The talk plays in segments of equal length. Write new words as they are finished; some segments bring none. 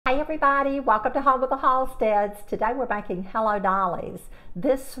Hey everybody, welcome to Home with the Halsteads. Today we're making Hello Dollies.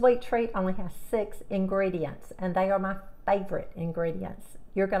 This sweet treat only has 6 ingredients and they are my favorite ingredients.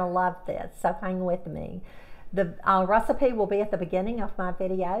 You're going to love this, so hang with me. The recipe will be at the beginning of my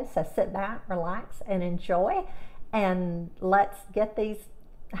video, so sit back, relax, and enjoy. And let's get these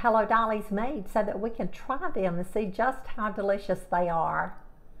Hello Dollies made so that we can try them and see just how delicious they are.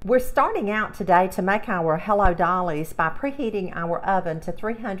 We're starting out today to make our Hello Dollies by preheating our oven to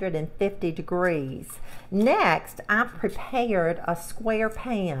 350 degrees. Next, I've prepared a square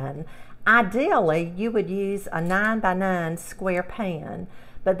pan. Ideally, you would use a 9x9 square pan,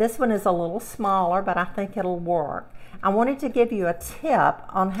 but this one is a little smaller, but I think it'll work. I wanted to give you a tip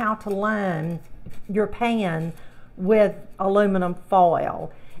on how to line your pan with aluminum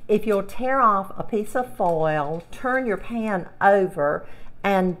foil. If you'll tear off a piece of foil, turn your pan over,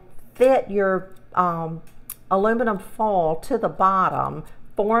 and fit your aluminum foil to the bottom,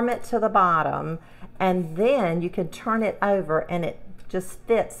 form it to the bottom, and then you can turn it over and it just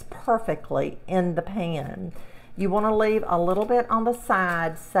fits perfectly in the pan. You want to leave a little bit on the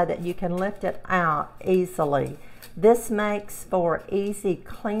side so that you can lift it out easily. This makes for easy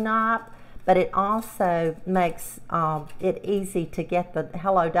cleanup, but it also makes it easy to get the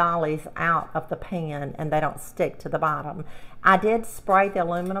Hello Dollies out of the pan and they don't stick to the bottom. I did spray the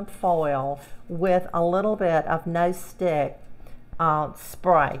aluminum foil with a little bit of no stick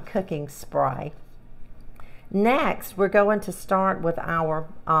spray, cooking spray. Next, we're going to start with our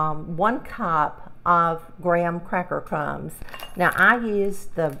 1 cup of graham cracker crumbs. Now I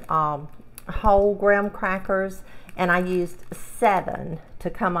used the whole graham crackers, and I used 7 to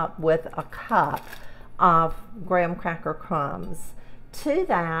come up with a cup of graham cracker crumbs. To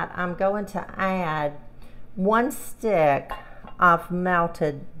that, I'm going to add 1 stick of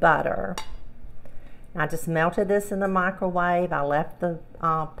melted butter. I just melted this in the microwave. I left the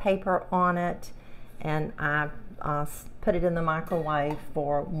paper on it, and I put it in the microwave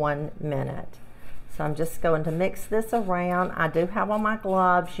for 1 minute. So I'm just going to mix this around. I do have on my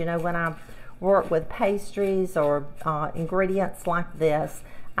gloves. You know, when I work with pastries or ingredients like this,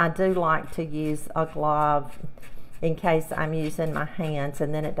 I do like to use a glove in case I'm using my hands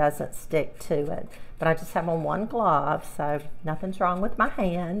and then it doesn't stick to it. But I just have on 1 glove, so nothing's wrong with my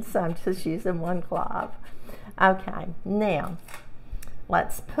hands, so I'm just using 1 glove. Okay, now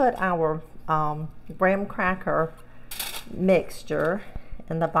let's put our graham cracker mixture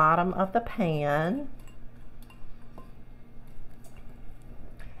in the bottom of the pan.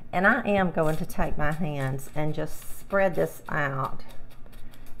 And I am going to take my hands and just spread this out,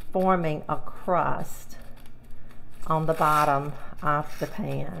 forming a crust on the bottom of the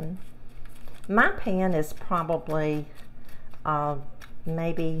pan. My pan is probably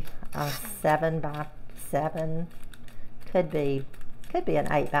maybe a 7x7, could be an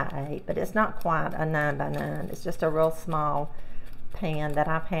 8x8, but it's not quite a 9x9. It's just a real small pan that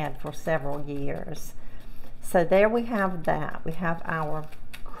I've had for several years. So there we have that. We have our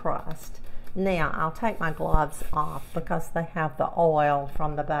crust. Now I'll take my gloves off because they have the oil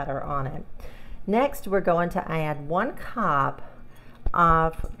from the butter on it. Next, we're going to add 1 cup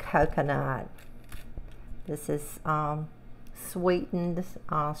of coconut. This is sweetened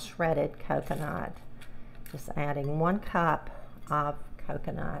shredded coconut. Just adding 1 cup of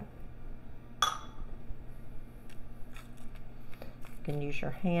coconut. You can use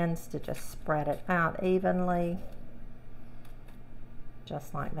your hands to just spread it out evenly,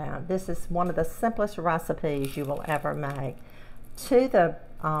 just like that. This is one of the simplest recipes you will ever make. To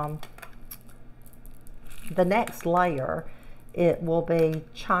the next layer, it will be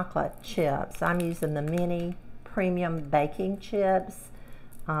chocolate chips. I'm using the mini premium baking chips,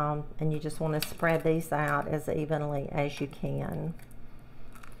 and you just want to spread these out as evenly as you can.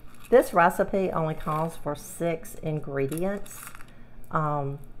 This recipe only calls for 6 ingredients,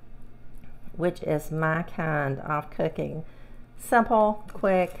 which is my kind of cooking. Simple,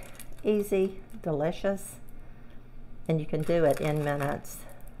 quick, easy, delicious, and you can do it in minutes.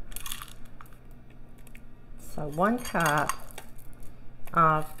 So 1 cup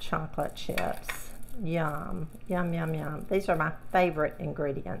of chocolate chips. Yum, yum, yum, yum. These are my favorite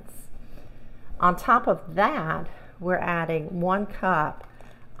ingredients. On top of that, we're adding 1 cup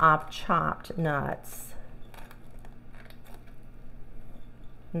of chopped nuts.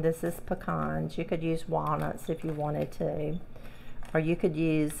 And this is pecans. You could use walnuts if you wanted to. Or you could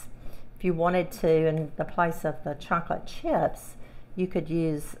use, if you wanted to, in the place of the chocolate chips, you could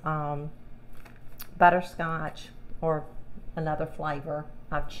use butterscotch or another flavor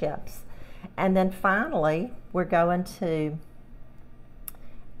of chips. And then finally, we're going to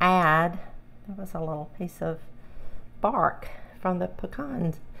add, there was a little piece of bark from the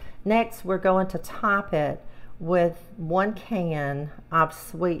pecans. Next, we're going to top it with 1 can of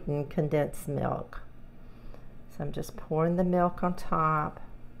sweetened condensed milk. So I'm just pouring the milk on top.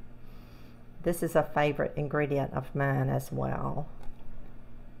 This is a favorite ingredient of mine as well.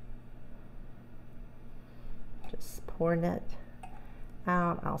 Just pouring it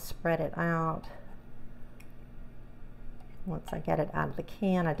out. I'll spread it out. Once I get it out of the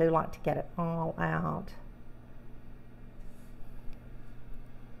can, I do like to get it all out.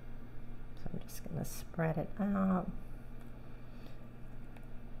 So I'm just going to spread it out.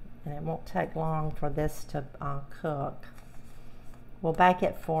 And it won't take long for this to cook. We'll bake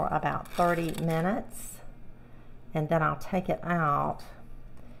it for about 30 minutes, and then I'll take it out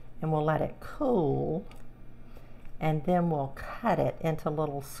and we'll let it cool, and then we'll cut it into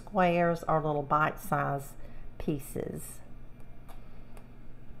little squares or little bite-sized pieces.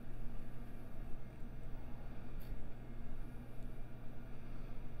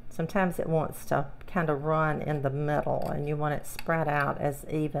 Sometimes it wants to kind of run in the middle, and you want it spread out as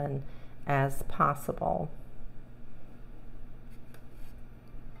even as possible.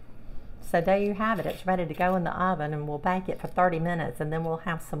 So there you have it. It's ready to go in the oven, and we'll bake it for 30 minutes, and then we'll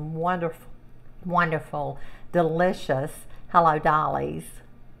have some wonderful, wonderful, delicious Hello Dollies.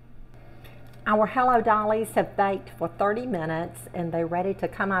 Our Hello Dollies have baked for 30 minutes, and they're ready to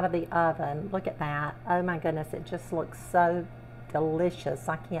come out of the oven. Look at that. Oh my goodness, it just looks so delicious.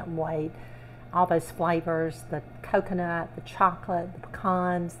 I can't wait. All those flavors, the coconut, the chocolate, the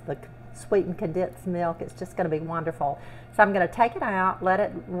pecans, the sweetened condensed milk. It's just going to be wonderful. So I'm going to take it out, let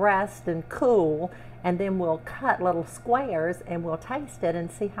it rest and cool, and then we'll cut little squares and we'll taste it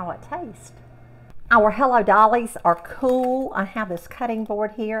and see how it tastes. Our Hello Dollies are cool. I have this cutting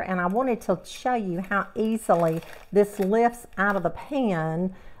board here, and I wanted to show you how easily this lifts out of the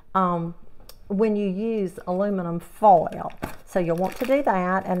pan when you use aluminum foil. So you'll want to do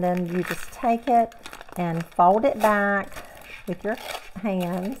that, and then you just take it and fold it back with your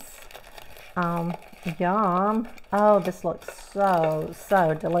hands. Yum. Oh, this looks so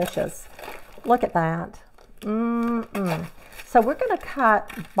delicious. Look at that. So we're going to cut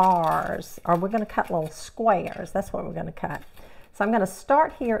bars, or we're going to cut little squares. That's what we're going to cut. So I'm going to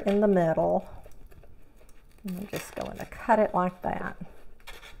start here in the middle. I'm just going to cut it like that.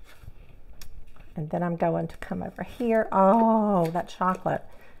 And then I'm going to come over here. Oh, that chocolate.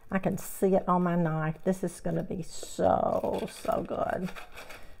 I can see it on my knife. This is going to be so good.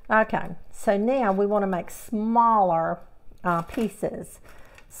 Okay, so now we want to make smaller pieces.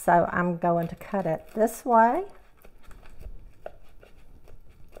 So I'm going to cut it this way.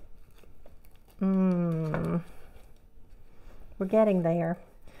 We're getting there.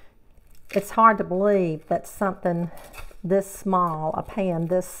 It's hard to believe that something this small, a pan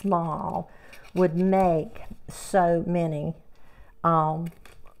this small, would make so many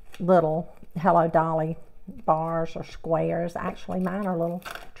little Hello Dolly bars or squares. Actually, mine are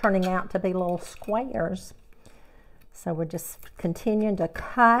turning out to be little squares. So we're just continuing to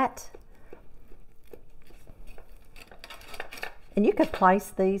cut. And you could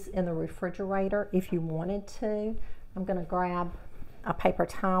place these in the refrigerator if you wanted to. I'm going to grab a paper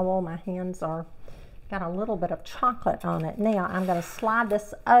towel. My hands are got a little bit of chocolate on it. Now I'm going to slide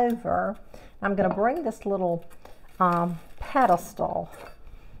this over. I'm going to bring this little pedestal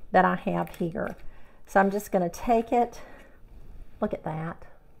that I have here. So I'm just going to take it. Look at that.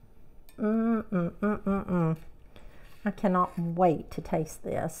 I cannot wait to taste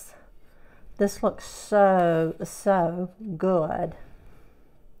this. This looks so good.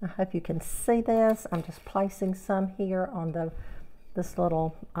 I hope you can see this. I'm just placing some here on this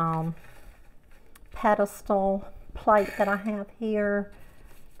little pedestal plate that I have here.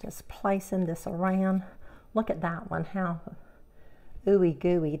 Just placing this around. Look at that one, how ooey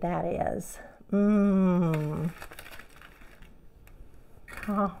gooey that is.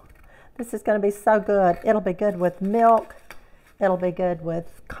 Oh, this is going to be so good. It'll be good with milk. It'll be good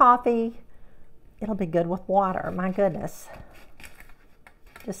with coffee. It'll be good with water. My goodness.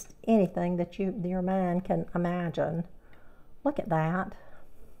 Just anything that your mind can imagine. Look at that.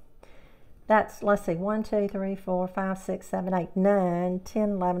 That's, let's see, 1, 2, 3, 4, 5, 6, 7, 8, 9, 10,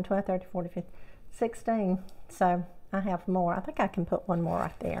 11, 12, 13, 14, 15, 16. So I have more. I think I can put one more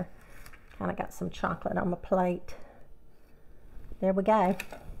right there. Kind of got some chocolate on my plate. There we go.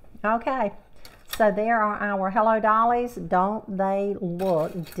 Okay. So there are our Hello Dollies. Don't they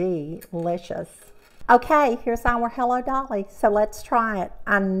look delicious? Okay, here's our Hello Dolly. So let's try it.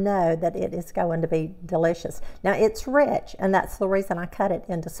 I know that it is going to be delicious. Now it's rich, and that's the reason I cut it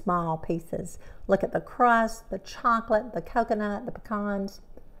into small pieces. Look at the crust, the chocolate, the coconut, the pecans.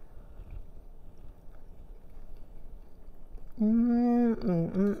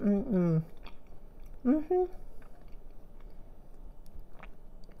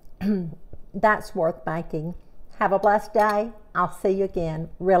 That's worth making. Have a blessed day. I'll see you again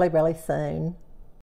really, really soon.